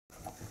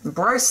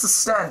Embrace the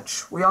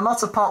stench. We are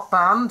not a pop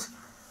band.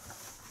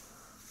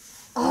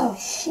 Oh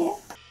shit.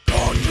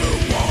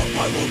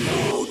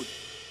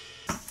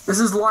 This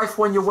is life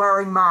when you're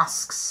wearing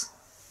masks.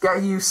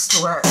 Get used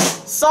to it.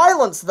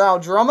 Silence, thou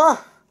drummer!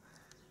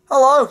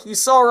 Hello, you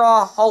saw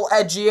our whole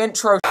edgy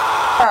intro.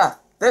 Yeah,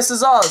 this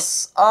is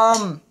us.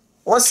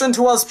 Listen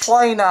to us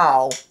play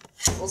now.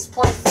 Let's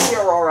play Fear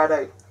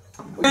already.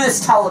 We do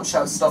this talent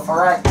show stuff,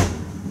 alright?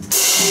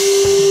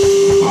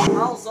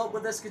 How's up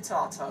with this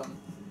guitar tone?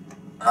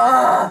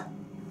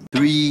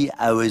 3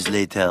 hours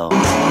later.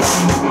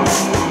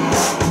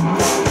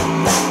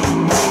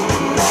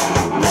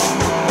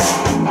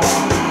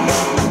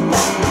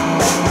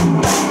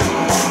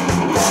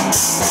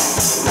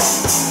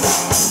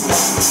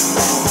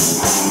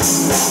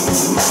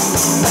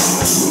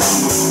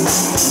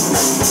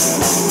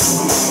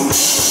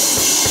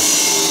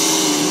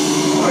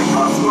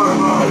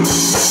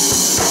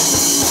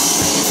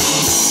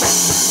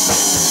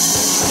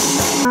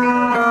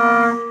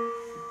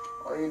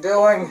 What are you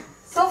doing?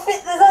 Something,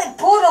 there's like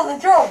blood on the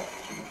drum.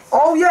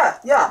 Oh yeah.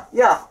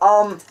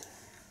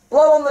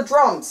 Blood on the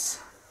drums.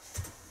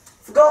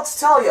 Forgot to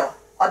tell you,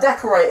 I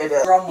decorated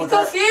it. You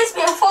confused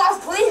me, I thought I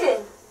was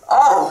bleeding.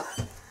 Oh!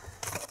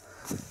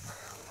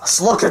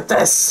 Let's look at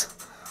this.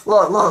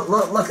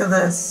 Look at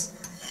this.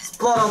 It's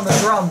blood on the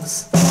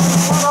drums.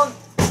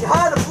 You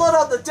had the blood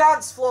on the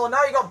dance floor,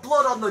 now you got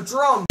blood on the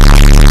drum.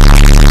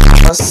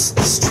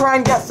 Let's try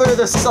and get through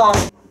this song.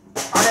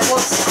 And it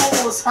looks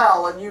cool as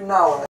hell, and you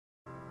know it.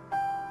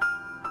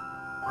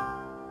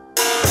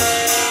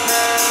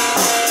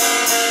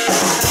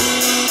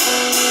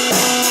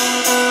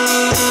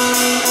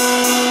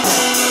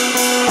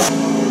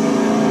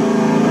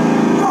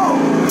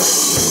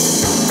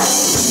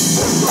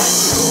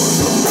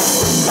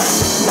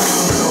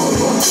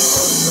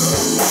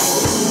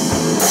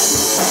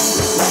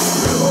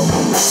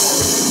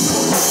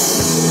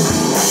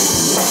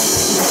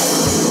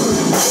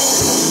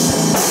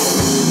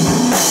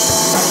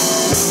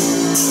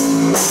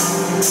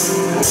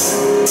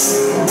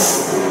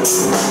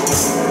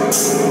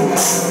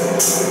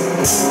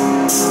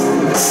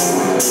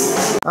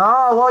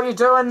 Oh, what are you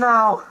doing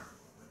now?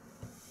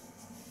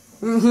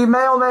 He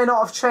may or may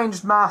not have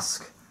changed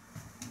mask.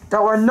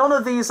 Don't worry, none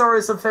of these are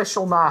his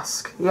official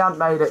mask. He hasn't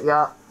made it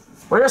yet.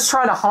 We're just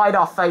trying to hide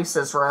our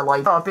faces,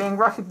 really. Being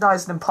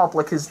recognised in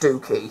public is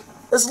dookie.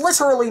 There's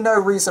literally no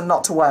reason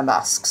not to wear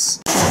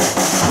masks.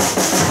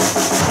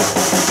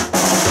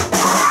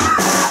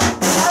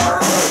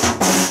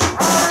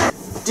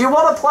 Do you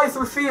want to play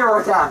through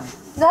Fear again?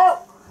 No.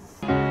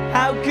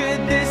 How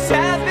could this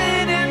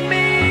happen to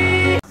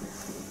me?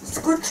 It's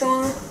a good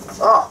song.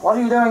 Oh, what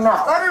are you doing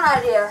now? Got an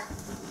idea.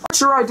 What's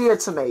your idea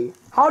to me?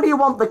 How do you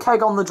want the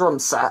keg on the drum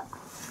set?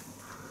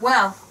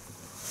 Well,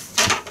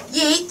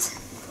 yeet.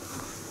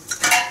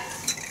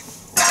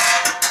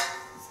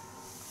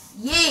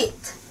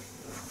 Yeet.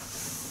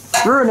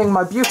 Ruining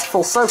my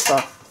beautiful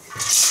sofa.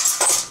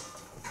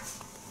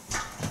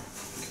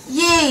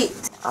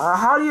 Yeet.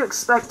 How do you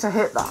expect to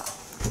hit that?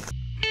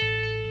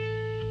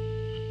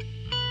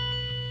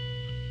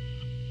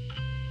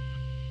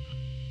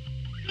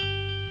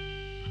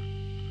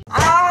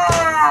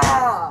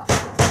 Ah!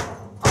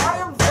 I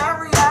am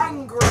very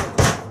angry.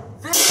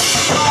 This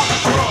is not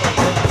good.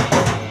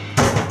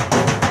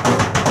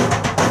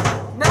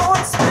 Now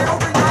it's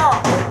building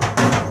up.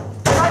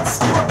 Let's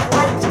do a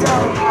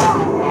breakdown now.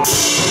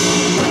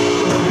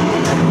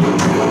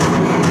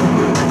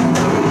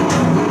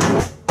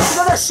 I'm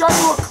gonna show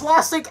you a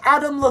classic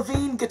Adam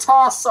Levine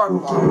guitar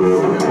solo.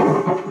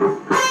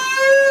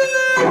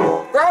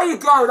 There you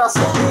go, that's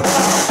all you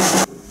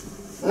got.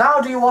 Now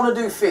do you want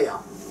to do Fear?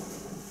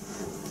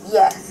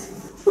 Yes.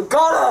 We're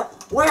gonna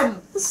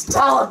win this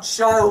talent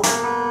show!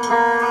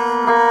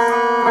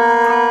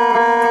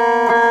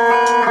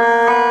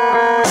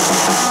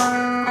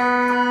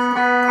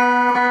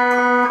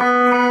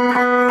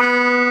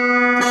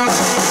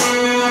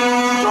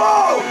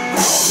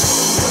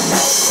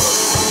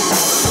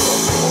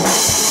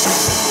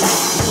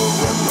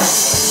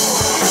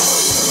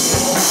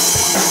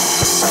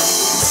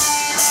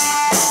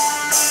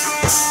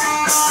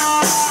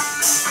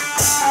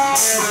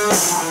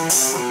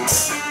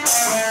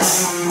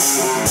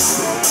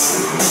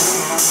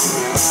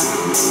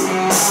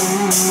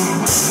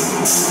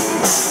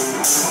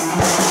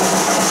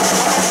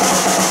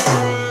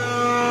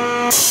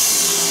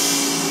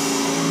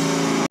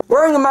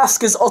 Wearing a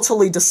mask is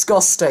utterly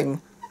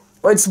disgusting,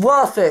 but it's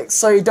worth it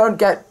so you don't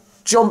get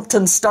jumped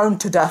and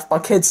stoned to death by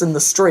kids in the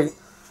street.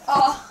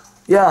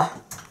 Yeah.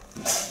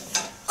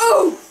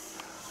 Oh!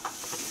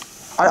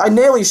 I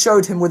nearly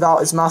showed him without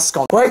his mask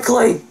on.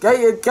 Quickly,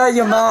 get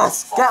your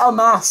mask. Get a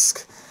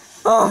mask.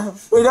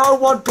 We don't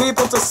want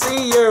people to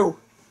see you.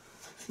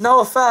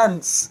 No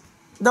offense.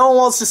 No one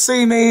wants to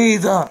see me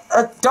either.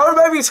 Don't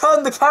make me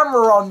turn the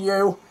camera on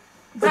you.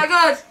 Very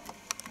good.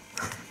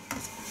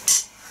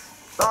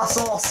 That's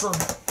awesome.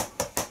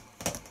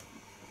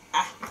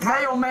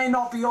 May or may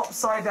not be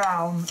upside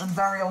down and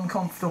very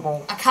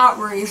uncomfortable. I can't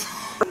breathe.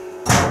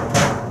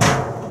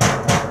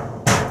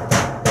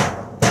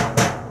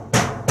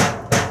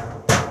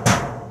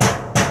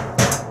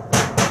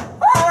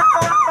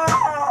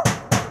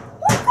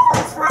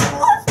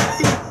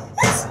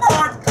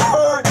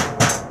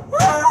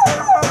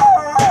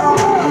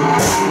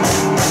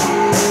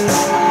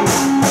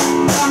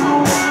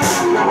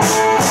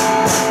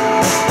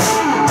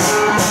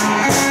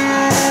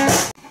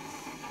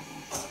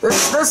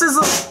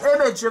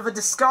 image of a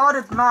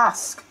discarded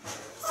mask,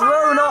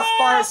 thrown off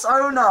by its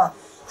owner,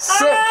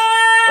 sick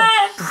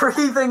of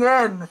breathing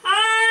in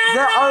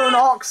their own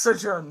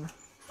oxygen.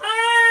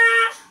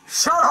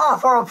 Shut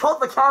up or I'll put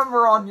the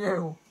camera on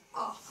you.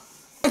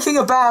 Making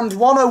a band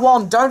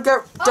 101, don't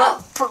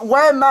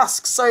wear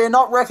masks so you're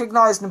not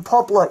recognised in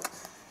public.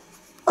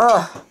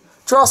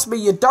 Trust me,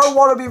 you don't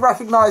want to be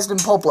recognised in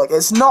public.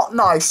 It's not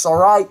nice,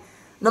 alright?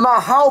 No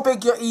matter how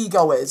big your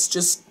ego is,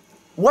 just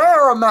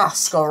wear a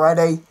mask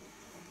already.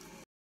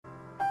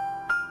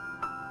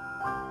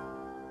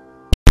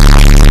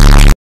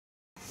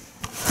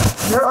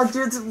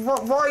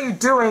 What are you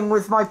doing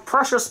with my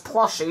precious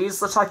plushies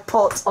that I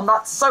put on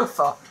that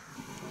sofa?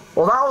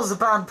 Well, that was the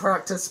band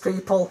practice,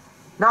 people.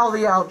 Now the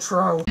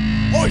outro.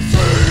 I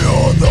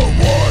fear the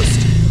worst,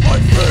 I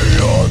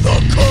fear the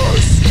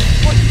curse.